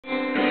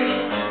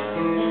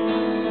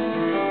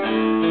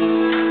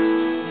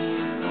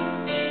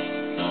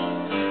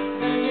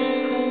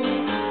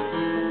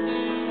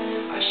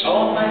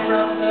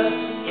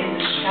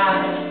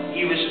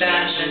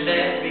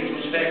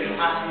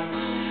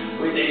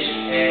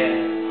hair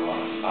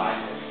on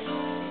fire.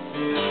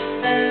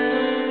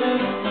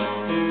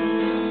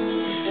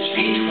 His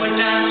feet were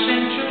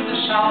dancing to the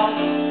song.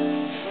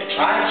 I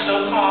tried so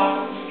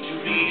hard to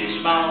read his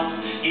mouth.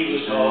 He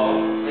was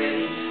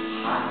already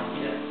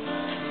higher.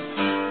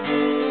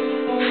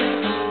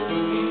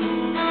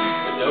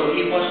 But though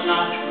he was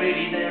not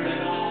really there at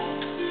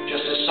all,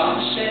 just a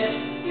sunset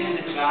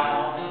in the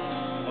clouds,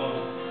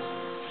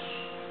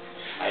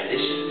 I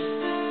listened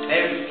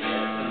very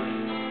carefully.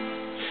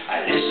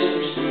 I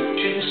listened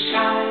to the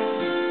sky,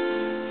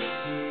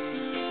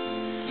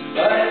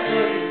 but I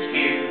couldn't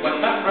hear what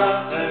my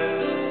brother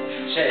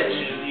said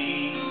to me.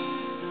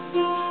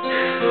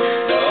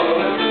 No,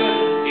 I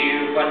couldn't hear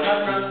what my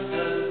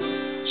brother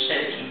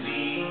said to me.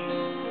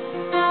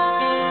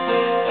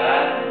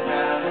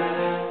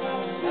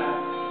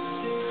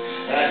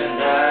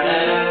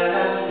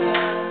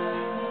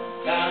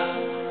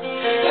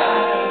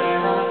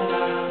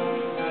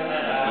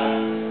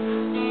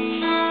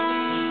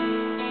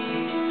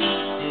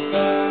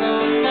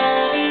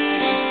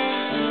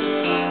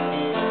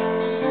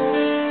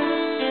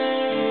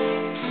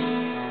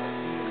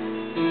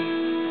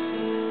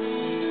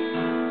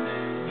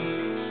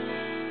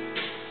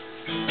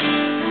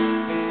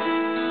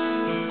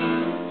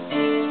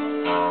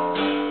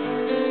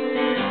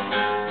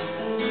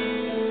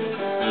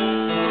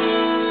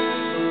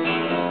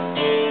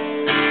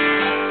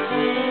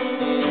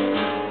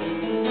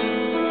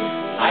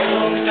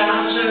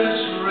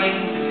 Dancers ring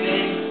the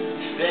gate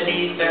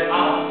beneath their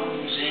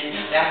arms in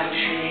that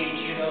shade,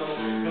 you know,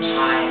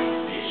 time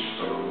is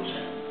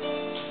frozen.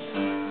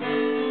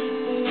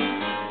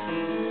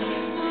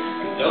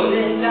 And though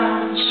their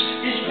dance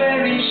is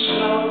very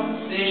slow,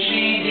 they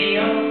seem the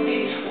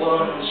only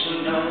ones who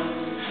know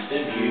the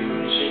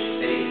music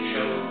they've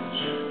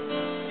chosen.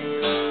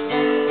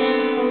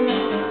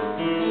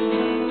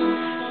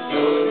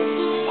 Though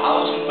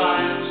 1,000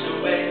 miles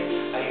away,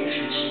 I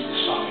usually sing the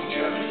song in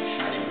Germany.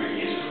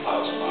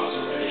 1,000 miles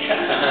away.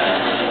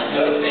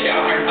 So they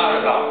are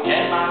not about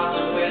 10 miles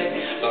away,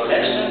 the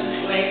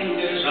lesson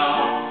lingers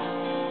on.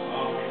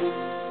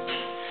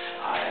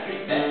 I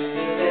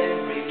remember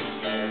very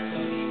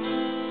carefully,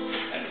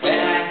 and when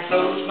I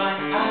close my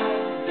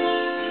eyes,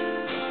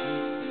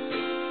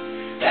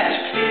 that's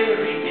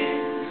clearing in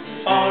the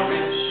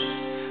forest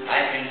I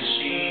can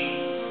see.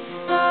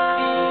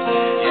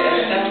 Yes,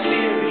 that's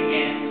clearing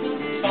in the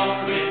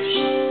forest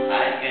I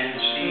can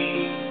see.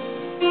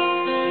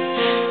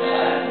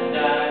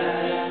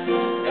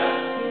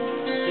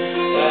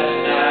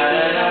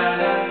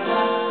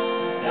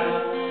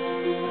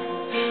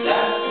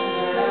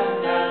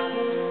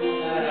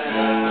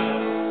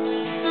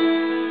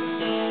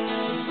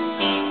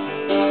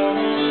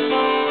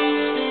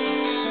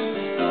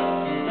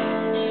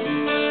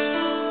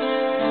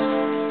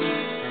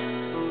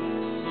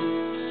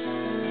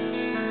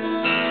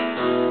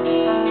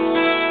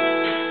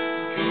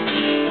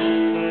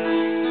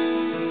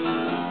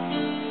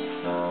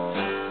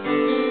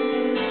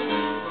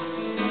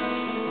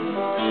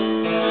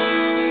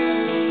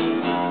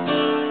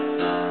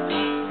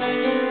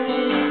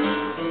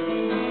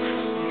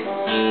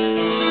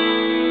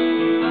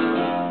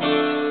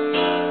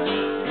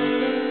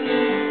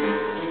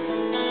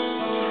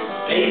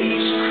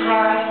 Babies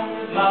cry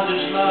with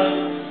mother's love,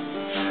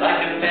 like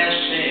a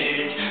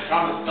message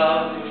from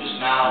above whose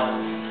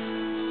mouth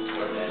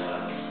forever.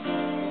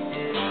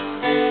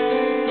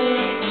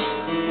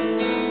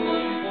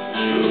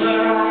 Through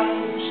her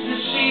eyes, the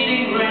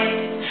seething rain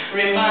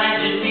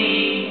reminded me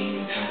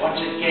once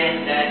again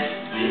that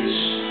this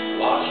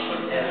was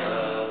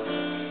forever.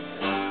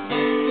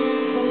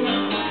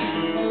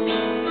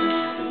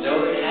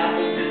 Though it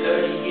happened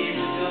 30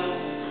 years ago,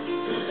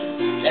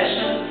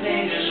 lesson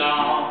lingers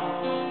on.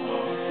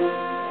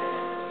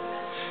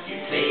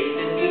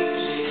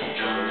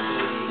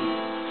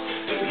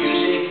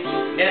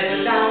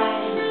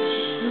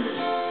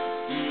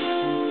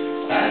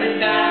 And the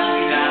dance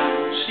we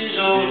dance is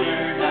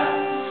older now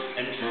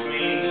and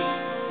free.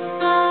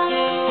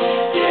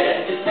 Yeah,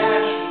 the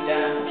dance we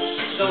dance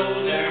is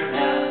older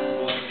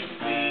now and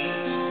free.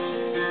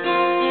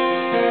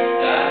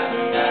 Da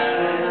da da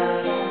da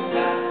da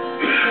da da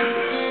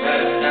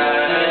da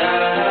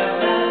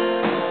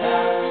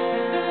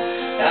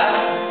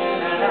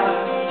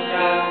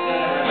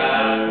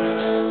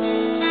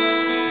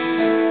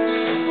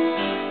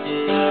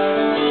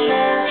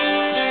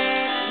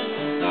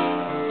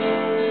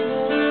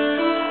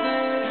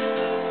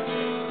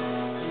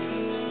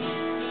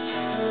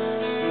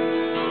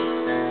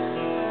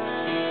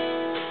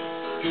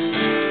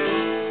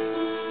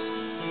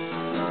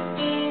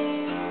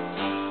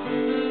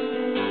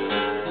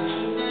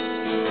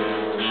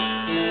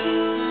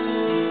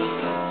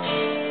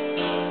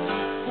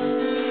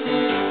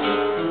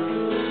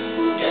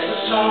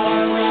saw my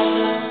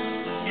brother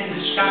in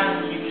the sky.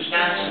 He was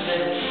dancing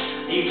there.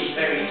 He was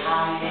very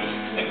high,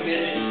 with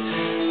his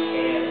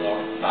hair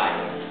on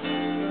fire.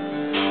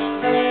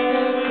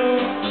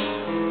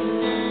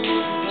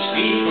 His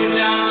feet were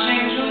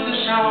dancing to the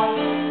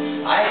song.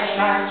 I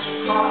tried so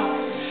hard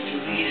to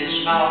read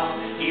his mouth.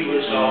 He he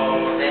was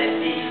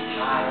already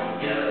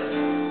tired.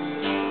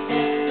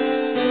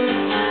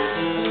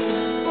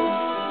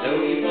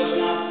 Though he was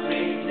not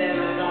really there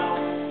at all,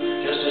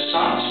 just a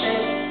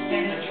sunset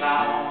in the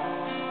clouds.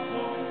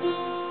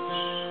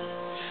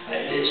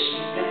 I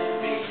listened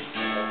very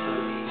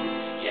carefully,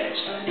 yes,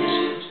 I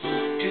listened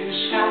to the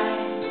sky,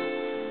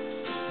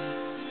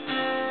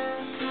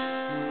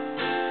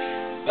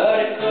 but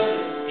I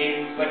couldn't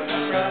hear what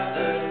my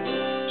brother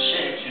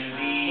said to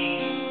me.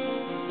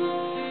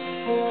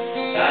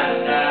 Da da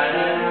da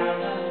da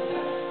da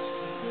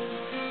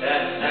da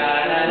da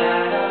da da da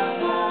da da.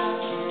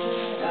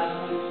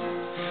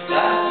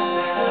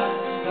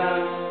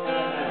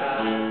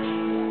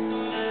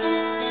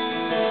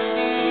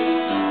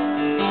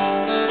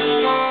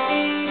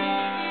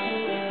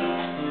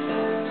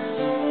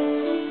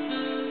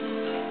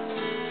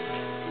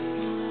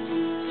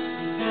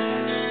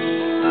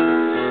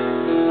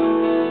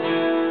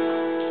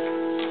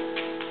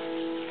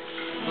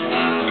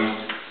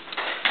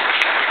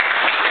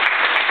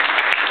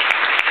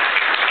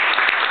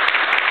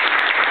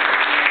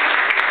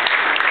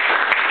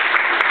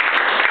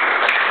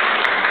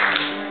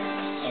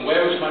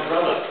 Where was my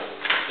brother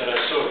that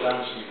I saw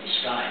dancing in the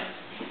sky?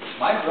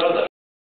 My brother